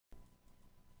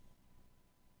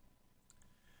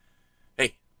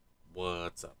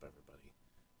What's up, everybody?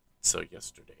 So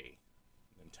yesterday,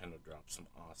 Nintendo dropped some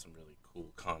awesome, really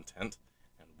cool content,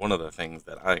 and one of the things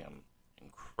that I am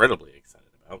incredibly excited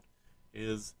about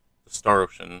is the Star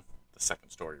Ocean, the Second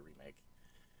Story remake.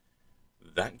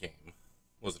 That game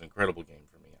was an incredible game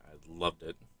for me. I loved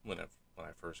it when I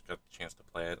first got the chance to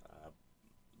play it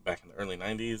back in the early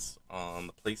 '90s on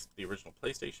the original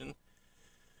PlayStation.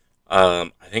 I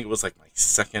think it was like my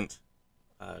second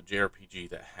jrpg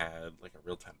that had like a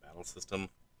real-time battle system.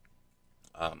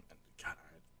 And God,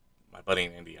 my buddy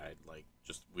and Andy,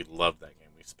 we loved that game.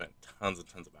 We spent tons and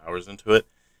tons of hours into it,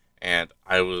 and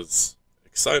I was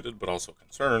excited but also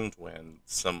concerned when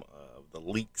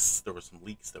there were some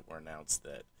leaks that were announced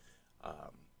that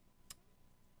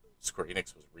Square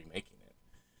Enix was remaking it,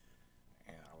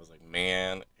 and I was like,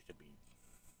 man,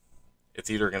 it's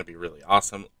either going to be really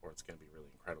awesome or it's going to be really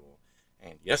incredible.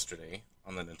 And yesterday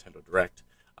on the Nintendo Direct,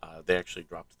 they actually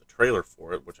dropped the trailer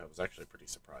for it, which I was actually pretty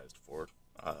surprised for.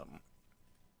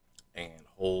 And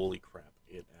holy crap,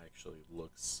 it actually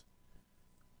looks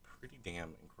pretty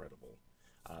damn incredible.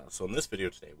 So in this video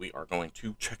today, we are going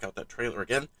to check out that trailer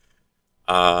again,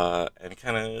 and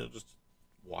kind of just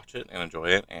watch it and enjoy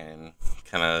it, and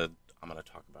I'm going to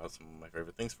talk about some of my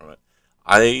favorite things from it.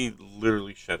 I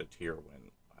literally shed a tear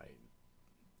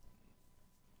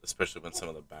especially when some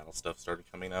of the battle stuff started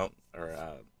coming out, or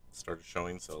started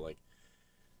showing. So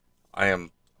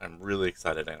I'm really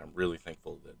excited, and I'm really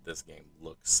thankful that this game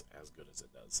looks as good as it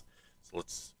does. So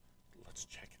let's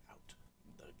check out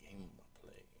the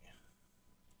gameplay.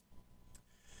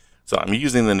 So I'm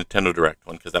using the Nintendo Direct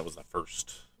one because that was the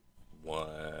first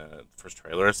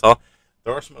trailer I saw.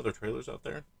 There are some other trailers out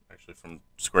there, actually, from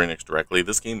Square Enix directly.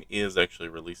 This game is actually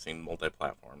releasing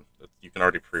multi-platform. You can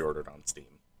already pre-order it on Steam.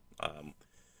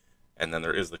 And then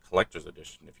there is the collector's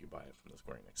edition if you buy it from the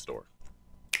Square Enix store.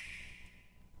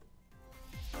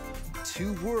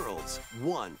 Two worlds,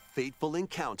 one fateful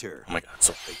encounter. Oh my god,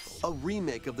 so fateful. A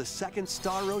remake of the second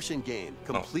Star Ocean game,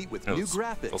 complete with new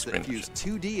graphics that fuse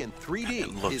 2D and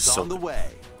 3D, is on the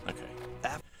way. Okay.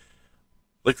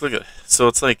 Look at it. So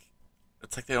it's like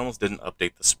they almost didn't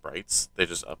update the sprites. They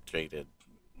just updated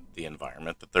the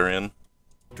environment that they're in.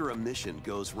 After a mission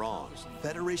goes wrong,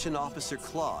 Federation Officer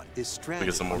Claude is stranded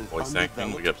We get some more on an voice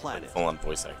acting. We get planet. full-on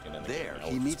voice acting in the There,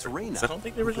 game. he meets Reyna, I don't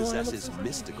think they who originally possesses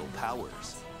mystical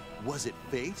powers. Was it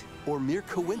fate or mere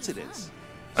coincidence?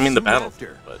 I mean, the Soon battle,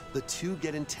 after, but the two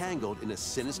get entangled in a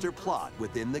sinister plot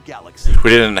within the galaxy.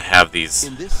 we didn't have these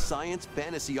In this science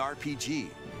fantasy RPG,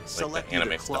 select either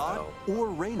anime Claude style or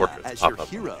Reyna portraits as pop your up when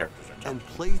the hero characters are talking. and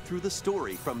play through the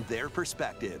story from their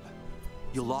perspective.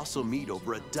 You'll also meet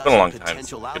over a been a dozen long time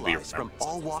potential since it could be allies from remembered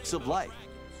all since walks it's of been. life.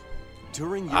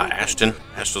 During your Ashton. adventure,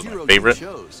 the Ashton's my hero favorite. you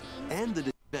chose, and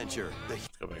the adventure, Let's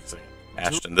go back to say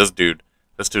Ashton. This dude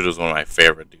was one of my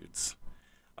favorite dudes.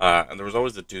 And there was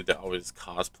always a dude that always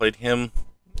cosplayed him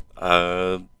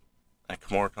at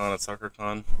KimuraCon, at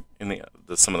SoccerCon, in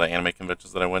some of the anime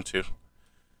conventions that I went to.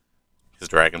 His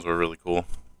dragons were really cool.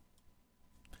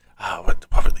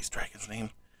 What were these dragons'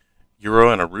 name?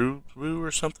 Euro and Aru or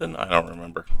something? I don't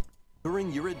remember.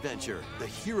 During your adventure, the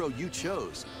hero you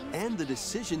chose and the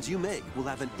decisions you make will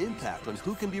have an impact on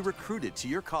who can be recruited to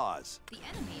your cause.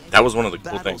 That was one of the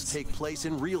cool Battles things. take place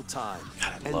in real time,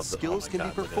 God, I and love skills oh my can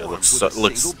God, be look at it. performed Looks with so- a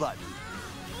looks single button.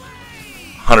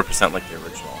 100% like the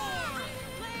original.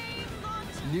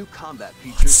 New combat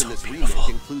features so in this beautiful.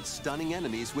 remake include stunning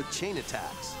enemies with chain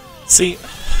attacks, See,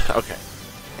 okay.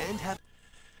 and have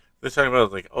They're talking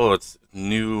about it's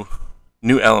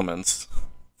new elements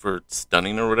for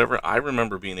stunning or whatever. I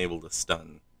remember being able to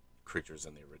stun creatures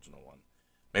in the original one.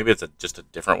 Maybe it's just a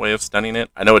different way of stunning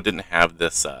it. I know it didn't have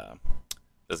this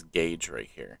gauge right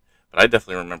here, but I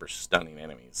definitely remember stunning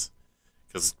enemies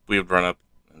because we would run up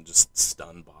and just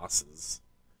stun bosses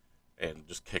and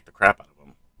just kick the crap out of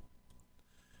them.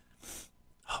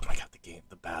 Oh my god,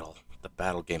 the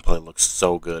battle gameplay looks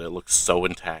so good. It looks so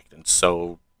intact and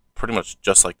so pretty much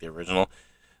just like the original.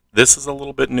 This is a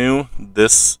little bit new.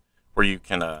 This where you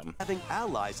can having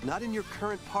allies not in your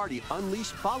current party unleash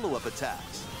follow-up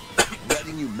attacks,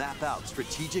 letting you map out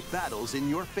strategic battles in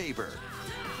your favor.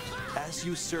 As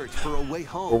you search for a way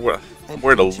home, I'm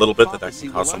worried a little bit that prophecy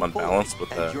can cause will some unfold, unbalance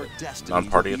with and the your destiny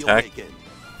non-party will be attack. awakened.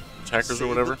 Attackers Save or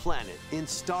whatever. the planet in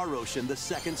Star Ocean: The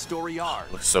Second Story arc,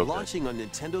 Looks so good. launching on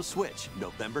Nintendo Switch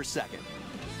November 2nd.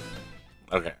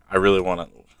 Okay, I really want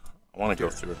to go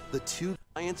through it. The two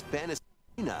science fantasy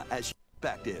arena as your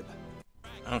perspective.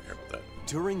 I don't care about that.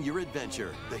 During your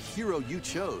adventure, the hero you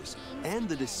chose and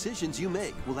the decisions you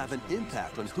make will have an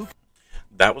impact on who.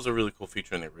 That was a really cool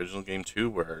feature in the original game too,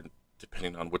 where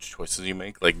depending on which choices you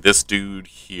make, like this dude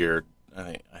here,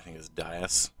 I think is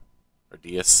Dias. or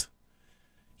DS,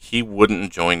 he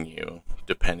wouldn't join you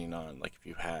depending on like if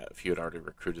you had already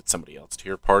recruited somebody else to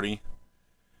your party.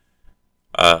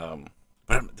 Um,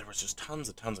 but there was just tons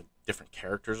of different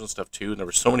characters and stuff too, and there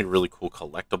were so many really cool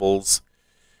collectibles.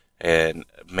 And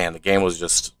man, the game was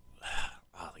just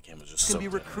the game was just Can so be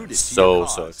good. recruited to So your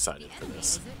so cause. excited for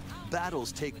this.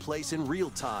 Battles take place in real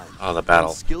time. Oh, the battle!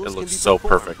 And skills It can looks be so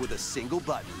performed perfect. with a single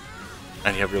button.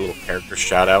 And you have your little character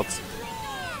shoutouts.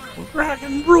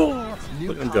 Dragon roar! New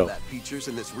Look at him go. combat features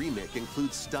in this remake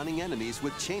include stunning enemies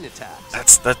with chain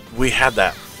attacks We had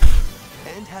that.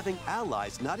 and having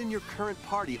allies not in your current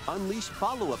party unleash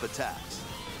follow-up attacks,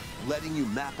 letting you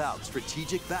map out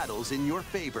strategic battles in your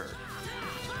favor.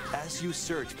 As you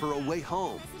search for a way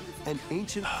home, an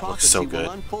ancient Looks prophecy so good.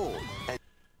 will unfold. And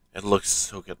It looks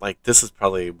so good. Like this is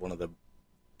probably one of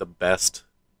the best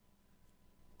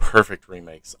perfect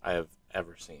remakes I have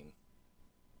ever seen.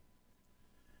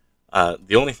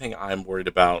 The only thing I'm worried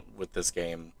about with this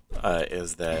game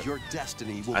is that your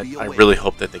destiny will be I awakened. really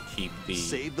hope that they keep the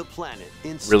Save the planet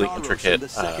in really Star Ocean, intricate, the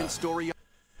second story.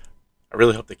 I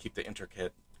really hope they keep the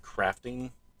intricate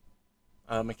crafting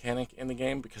mechanic in the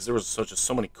game, because there was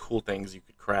so many cool things you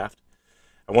could craft.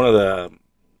 And one of the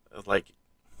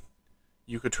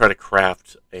you could try to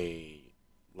craft a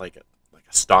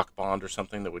stock bond or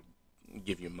something that would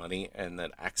give you money, and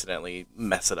then accidentally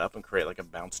mess it up and create like a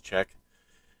bounce check,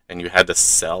 and you had to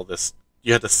sell this.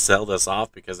 You had to sell this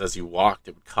off because as you walked,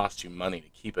 it would cost you money to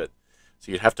keep it,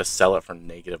 so you'd have to sell it for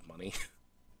negative money.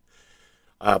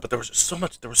 But there was just so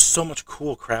much. There was so much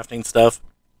cool crafting stuff.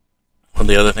 One of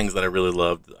the other things that I really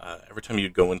loved, every time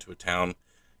you'd go into a town,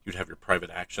 you'd have your private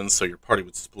actions, so your party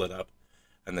would split up,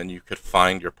 and then you could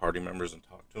find your party members and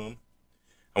talk to them.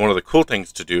 And one of the cool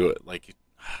things to do, like,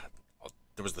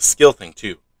 there was the skill thing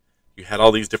too. You had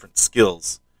all these different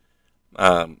skills,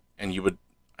 and you would.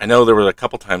 I know there were a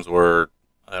couple times where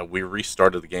we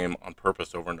restarted the game on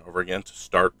purpose over and over again to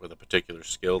start with a particular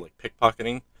skill, like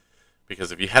pickpocketing,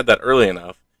 because if you had that early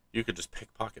enough, you could just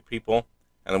pickpocket people,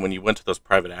 and then when you went to those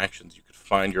private actions, you could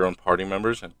find your own party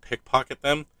members and pickpocket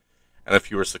them. And if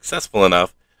you were successful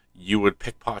enough, you would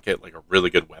pickpocket like a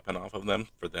really good weapon off of them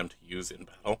for them to use in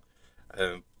battle.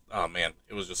 And oh man,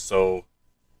 it was so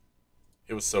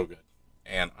good.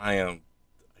 And I am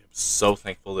so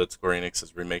thankful that Square Enix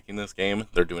is remaking this game.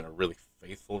 They're doing a really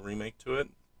faithful remake to it,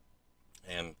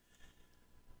 and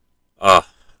I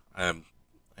am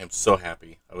so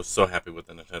happy. I was so happy with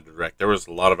the Nintendo Direct. There was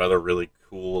a lot of other really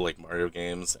cool like Mario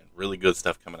games and really good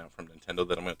stuff coming out from Nintendo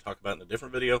that I'm going to talk about in a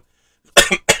different video.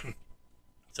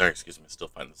 Sorry, excuse me. I still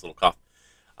find this little cough.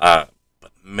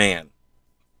 But man,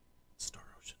 Star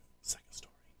Ocean Second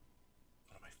Story,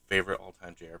 one of my favorite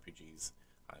all-time JRPGs.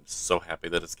 I'm so happy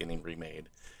that it's getting remade.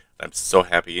 I'm so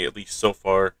happy, at least so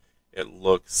far, it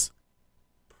looks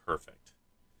perfect.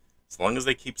 As long as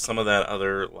they keep some of that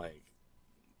other, like,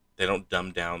 they don't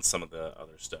dumb down some of the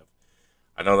other stuff.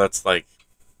 I know that's kind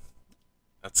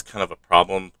of a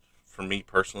problem for me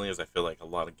personally, as I feel like a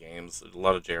lot of games, a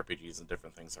lot of JRPGs and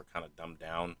different things are kind of dumbed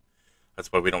down.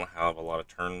 That's why we don't have a lot of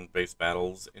turn-based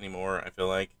battles anymore, I feel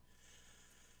like.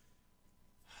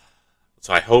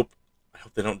 So I hope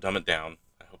they don't dumb it down.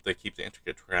 I hope they keep the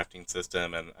intricate crafting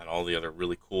system and all the other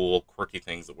really cool, quirky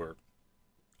things that were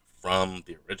from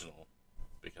the original,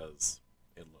 because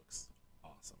it looks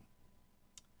awesome.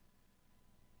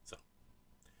 So,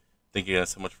 thank you guys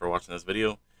so much for watching this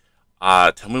video.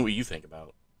 Tell me what you think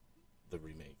about the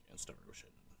remake and Star Ocean.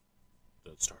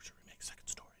 The Star Ocean Remake Second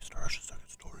Story. Star Ocean Second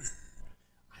Story.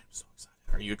 I am so excited.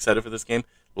 Are you excited for this game?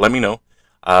 Let me know.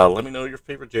 Let me know your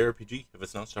favorite JRPG. If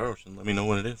it's not Star Ocean, let me know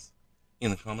what it is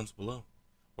in the comments below.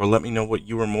 Or let me know what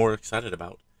you were more excited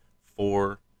about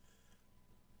in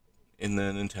the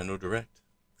Nintendo Direct.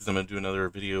 Because I'm going to do another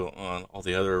video on all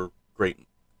the other great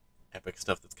epic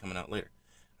stuff that's coming out later.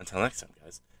 Until next time,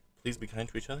 guys, please be kind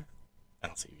to each other. And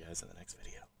I'll see you guys in the next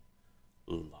video.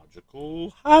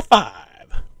 Logical high five!